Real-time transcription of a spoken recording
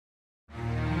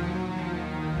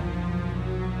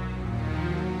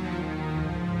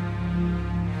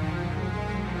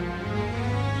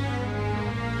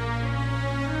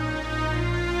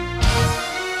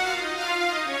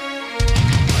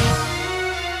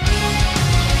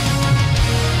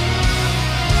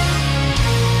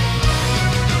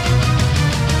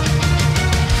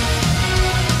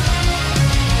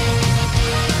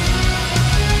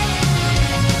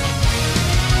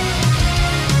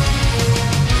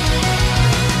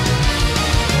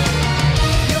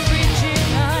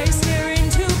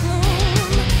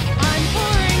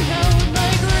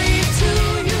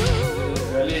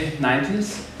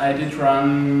I did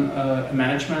run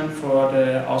management for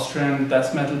the Austrian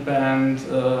death metal band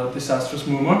Disastrous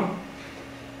Murmur.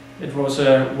 It was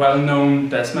a well-known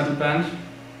death metal band,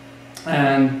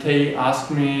 and they asked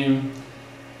me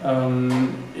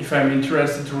if I'm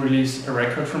interested to release a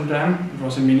record from them. It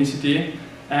was a mini CD,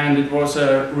 and it was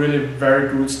a really very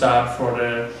good start for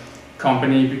the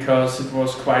company because it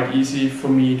was quite easy for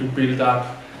me to build up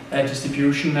a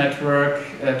distribution network,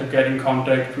 to get in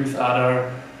contact with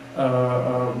other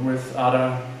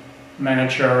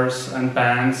managers and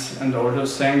bands and all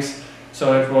those things.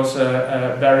 So it was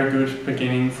a very good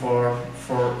beginning for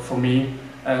me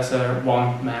as a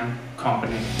one-man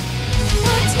company.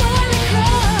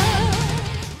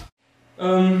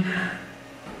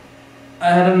 I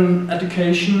had an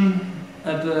education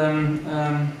at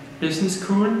a business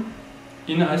school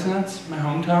in Eisenach, my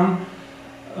hometown.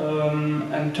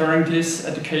 And during this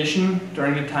education,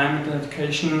 during the time of the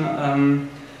education,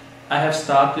 I have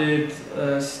started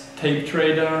as tape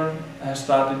trader. I have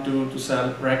started to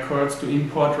sell records, to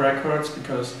import records,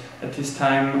 because at this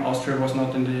time Austria was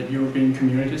not in the European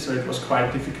community, so it was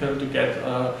quite difficult to get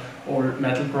all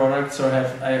metal products. So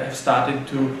I have started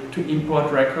to import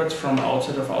records from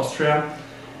outside of Austria.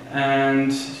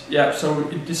 And yeah, so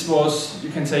this was, you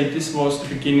can say, this was the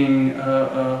beginning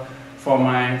for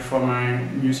my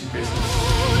music business.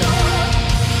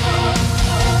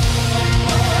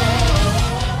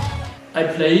 I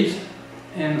played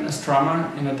as drummer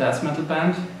in a death metal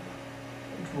band.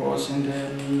 It was in the,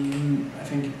 I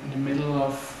think, in the middle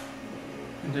of,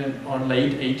 or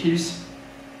late 80s,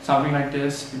 something like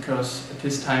this, because at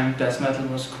this time death metal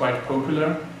was quite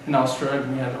popular in Austria.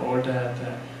 We had all the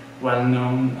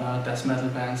well-known death metal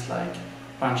bands like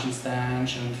Punch and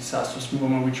Stench and Disastrous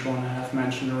Murmur, which one I have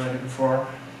mentioned already before.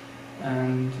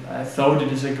 And I thought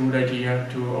it is a good idea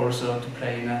to also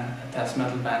play in a death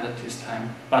metal band at this time.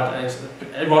 But I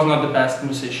was not the best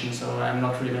musician, so I'm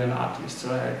not really an artist. So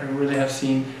I really have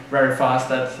seen very fast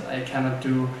that I cannot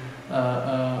do, or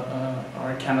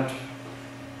I cannot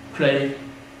play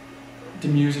the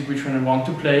music which I want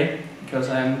to play, because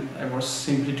I was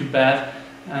simply too bad,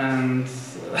 and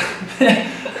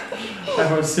I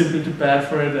was simply too bad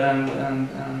for it,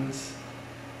 and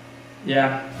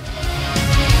yeah.